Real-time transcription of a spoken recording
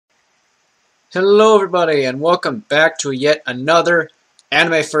Hello everybody and welcome back to yet another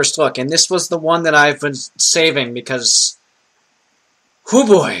anime first look, and this was the one that I've been saving because, oh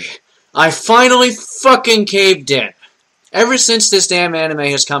boy, I finally fucking caved in. Ever since this damn anime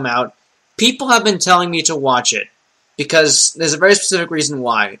has come out, people have been telling me to watch it because there's a very specific reason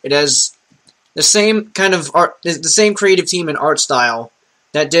why. It has the same kind of art, the same creative team and art style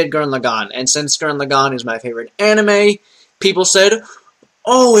that did Gurren Lagann, and since Gurren Lagann is my favorite anime, people said,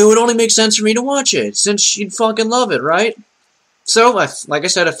 oh, it would only make sense for me to watch it, since you'd fucking love it, right? So, like I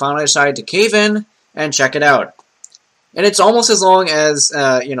said, I finally decided to cave in and check it out. And it's almost as long as,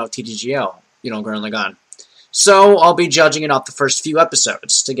 TTGL, Gurren Lagann. So, I'll be judging it off the first few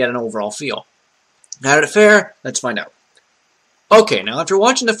episodes to get an overall feel. How did it fare? Let's find out. Okay, now after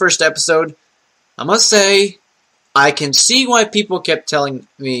watching the first episode, I must say, I can see why people kept telling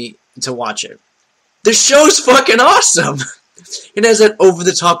me to watch it. The show's fucking awesome! It has that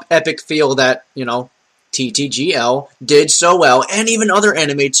over-the-top epic feel that, TTGL did so well, and even other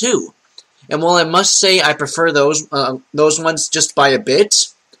anime too. And while I must say I prefer those ones just by a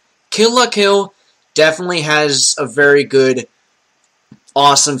bit, Kill la Kill definitely has a very good,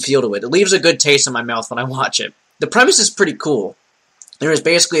 awesome feel to it. It leaves a good taste in my mouth when I watch it. The premise is pretty cool. There is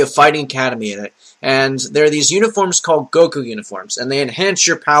basically a fighting academy in it, and there are these uniforms called Goku uniforms, and they enhance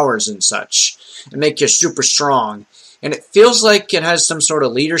your powers and such, and make you super strong. And it feels like it has some sort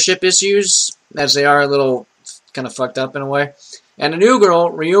of leadership issues, as they are a little kind of fucked up in a way. And a new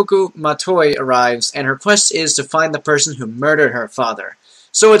girl, Ryuko Matoi, arrives, and her quest is to find the person who murdered her father.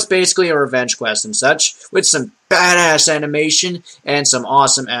 So it's basically a revenge quest and such, with some badass animation and some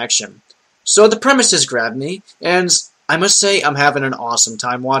awesome action. So the premise has grabbed me, and I must say I'm having an awesome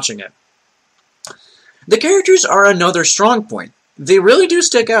time watching it. The characters are another strong point. They really do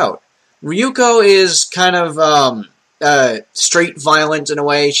stick out. Ryuko is kind of, straight violent in a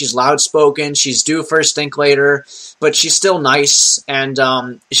way. She's loud-spoken, she's do first, think later, but she's still nice,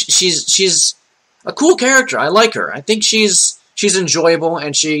 and she's a cool character. I like her. I think she's enjoyable,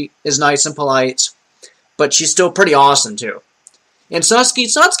 and she is nice and polite, but she's still pretty awesome, too. And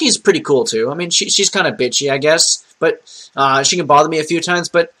Satsuki's pretty cool, too. I mean, she's kind of bitchy, I guess, but she can bother me a few times,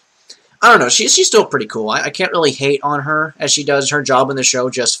 but I don't know, she's still pretty cool. I can't really hate on her, as she does her job in the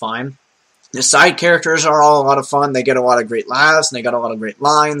show just fine. The side characters are all a lot of fun. They get a lot of great laughs, and they got a lot of great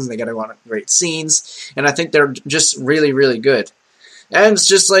lines, and they get a lot of great scenes, and I think they're just really, really good. And it's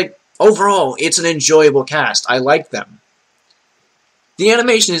just like, overall, it's an enjoyable cast. I like them. The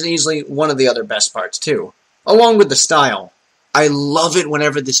animation is easily one of the other best parts, too, along with the style. I love it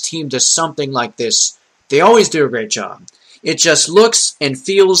whenever this team does something like this. They always do a great job. It just looks and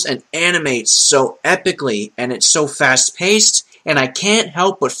feels and animates so epically, and it's so fast-paced, and I can't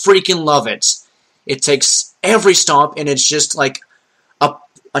help but freaking love it. It takes every stomp, and it's just like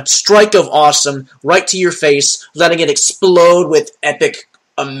a strike of awesome right to your face, letting it explode with epic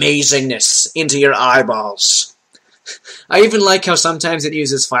amazingness into your eyeballs. I even like how sometimes it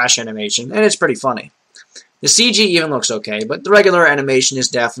uses flash animation, and it's pretty funny. The CG even looks okay, but the regular animation is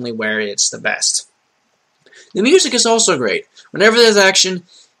definitely where it's the best. The music is also great. Whenever there's action,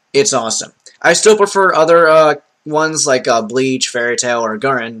 it's awesome. I still prefer other ones like Bleach, Fairy Tail, or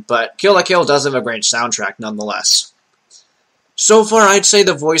Gurren, but Kill la Kill does have a great soundtrack nonetheless. So far, I'd say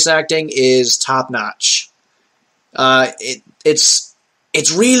the voice acting is top-notch. It's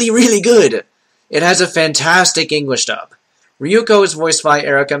really, really good. It has a fantastic English dub. Ryuko is voiced by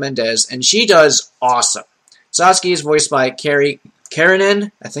Erica Mendez, and she does awesome. Satsuki is voiced by Carrie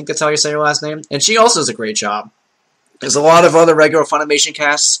Karanen, I think that's how you say her last name, and she also does a great job. There's a lot of other regular Funimation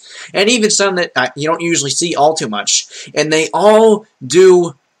casts, and even some that you don't usually see all too much, and they all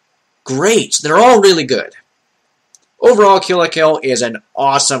do great. They're all really good. Overall, Kill la Kill is an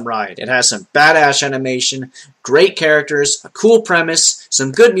awesome ride. It has some badass animation, great characters, a cool premise,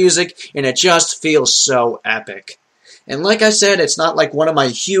 some good music, and it just feels so epic. And like I said, it's not like one of my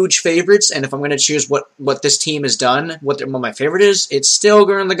huge favorites, and if I'm going to choose what this team has done, what my favorite is, it's still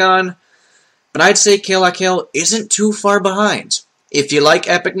Gurren Lagann. But I'd say Kill la Kill isn't too far behind. If you like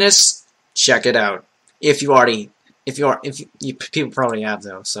epicness, check it out. People probably have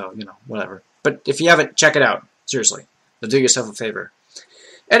though, so, whatever. But if you haven't, check it out. Seriously. Do yourself a favor.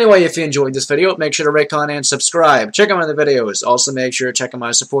 Anyway, if you enjoyed this video, make sure to rate, comment, and subscribe. Check out my other videos. Also, make sure to check out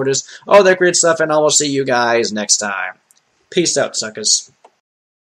my supporters. All that great stuff, and I will see you guys next time. Peace out, suckers.